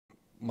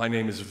My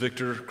name is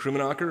Victor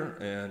Krummenacher,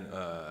 and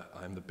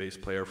I'm the bass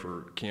player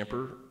for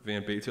Camper,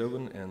 Van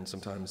Beethoven, and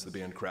sometimes the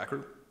band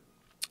Cracker.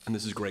 And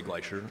this is Greg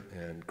Lisher,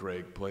 and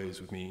Greg plays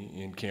with me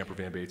in Camper,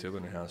 Van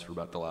Beethoven, and has for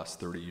about the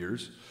last 30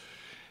 years.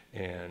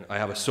 And I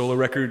have a solo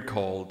record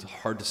called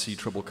Hard to See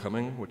Trouble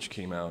Coming, which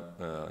came out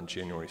on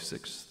January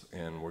 6th,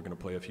 and we're going to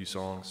play a few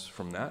songs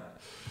from that.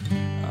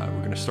 We're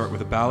going to start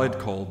with a ballad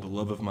called The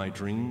Love of My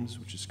Dreams,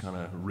 which is kind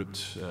of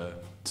ripped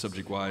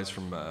subject-wise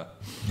from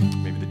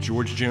maybe the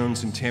George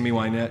Jones and Tammy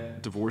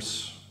Wynette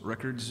divorce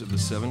records of the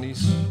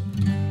 70s.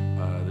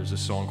 There's a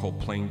song called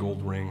Plain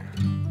Gold Ring,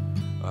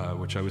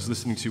 which I was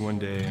listening to one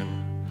day,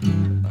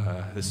 and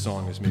this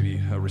song is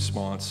maybe a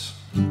response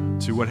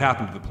to what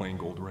happened to the plain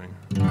gold ring.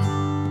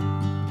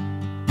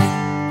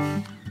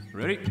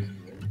 Ready?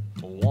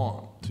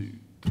 1, 2,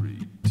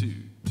 3, 2,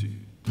 2,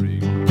 3.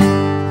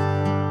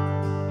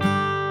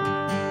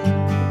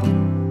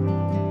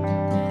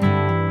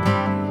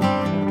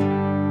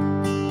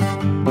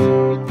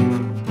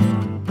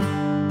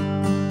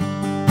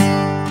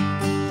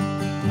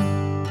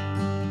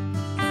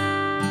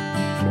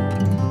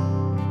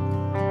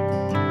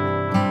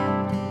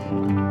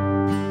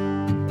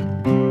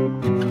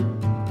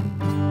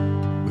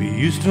 We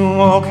used to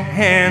walk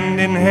hand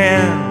in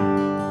hand.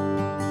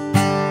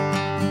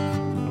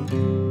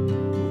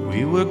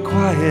 We were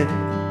quiet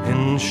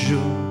and sure.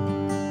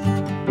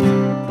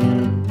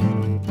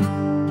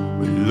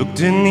 We looked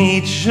in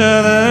each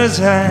other's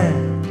eyes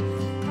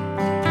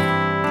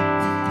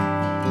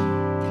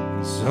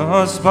and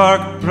saw a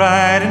spark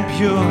bright and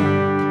pure.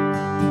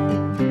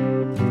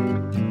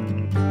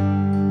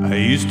 I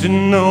used to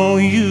know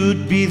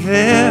you'd be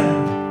there,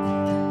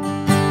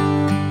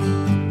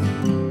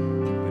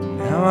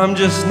 but now I'm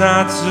just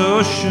not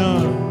so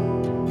sure.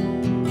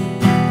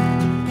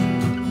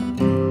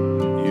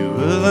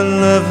 The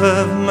love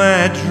of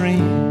my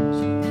dreams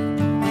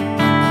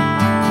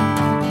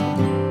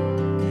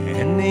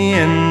and the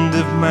end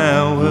of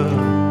my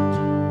world,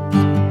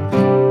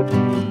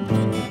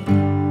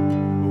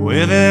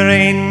 where there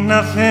ain't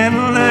nothing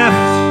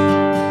left.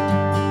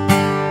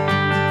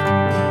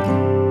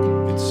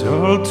 It's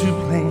all too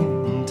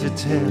plain to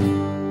tell.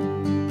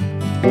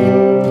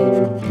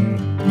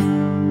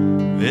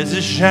 There's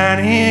a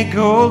shiny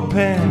gold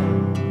pen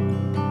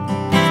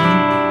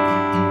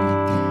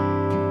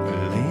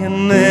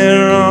laying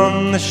there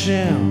on the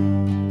shelf.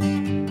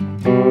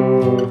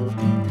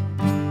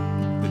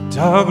 The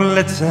dog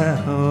lets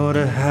out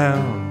a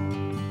howl.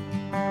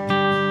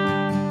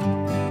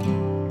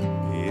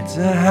 It's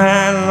a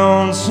high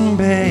lonesome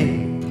bay.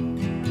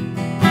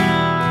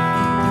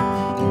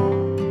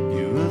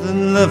 You're the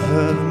love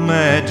of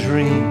my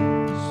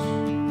dreams.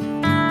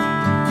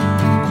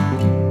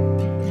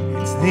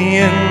 It's the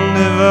end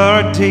of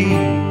our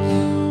days.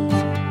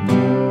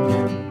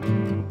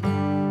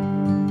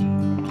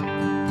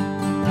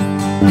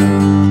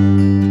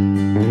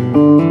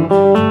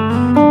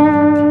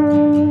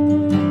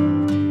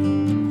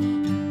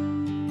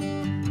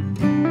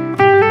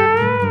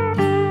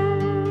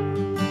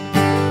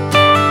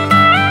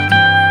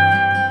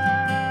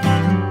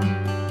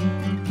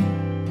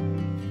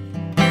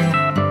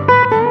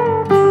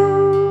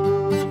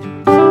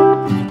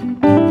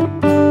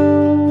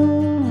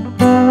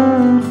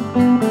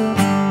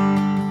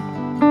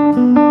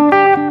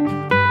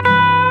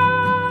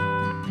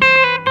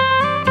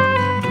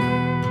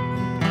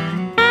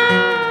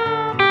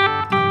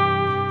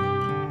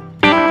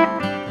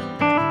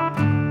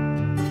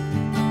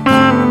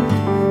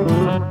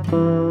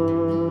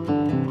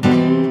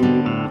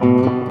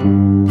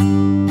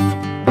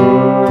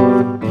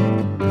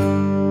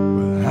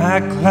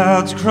 High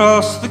clouds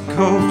cross the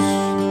coast,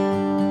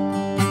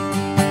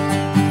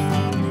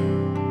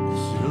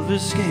 silver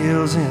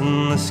scales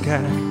in the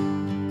sky.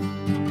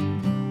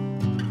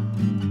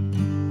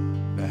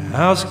 The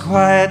house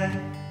quiet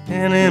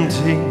and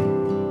empty,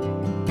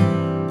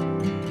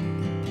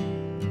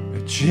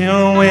 a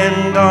chill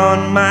wind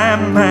on my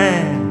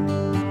mind.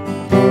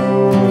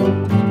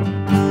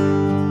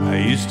 I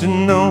used to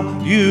know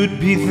you'd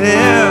be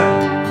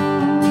there.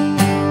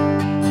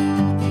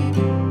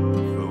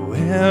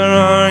 Where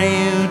are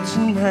you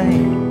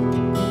tonight?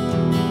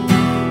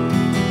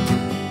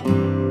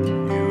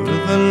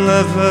 You're the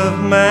love of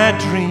my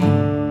dreams,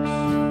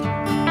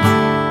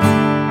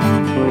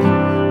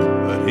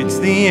 but it's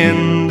the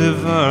end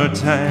of our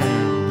time.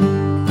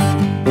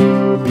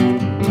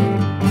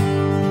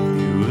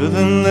 You're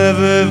the love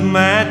of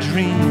my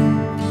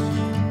dreams,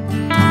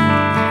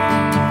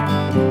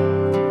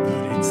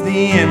 but it's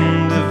the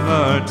end of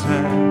our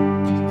time.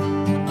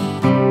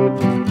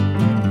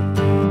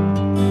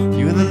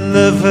 You're the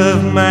love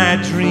of my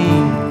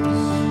dreams.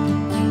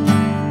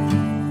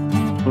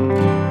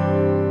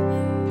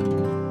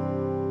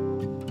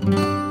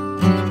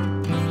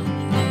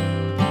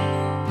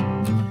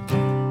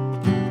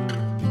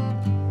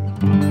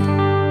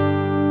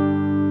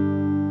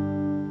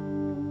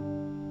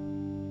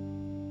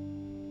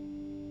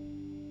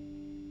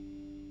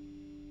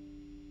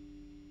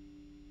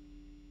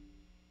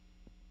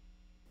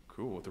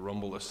 Cool, with the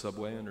rumble of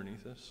subway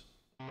underneath us.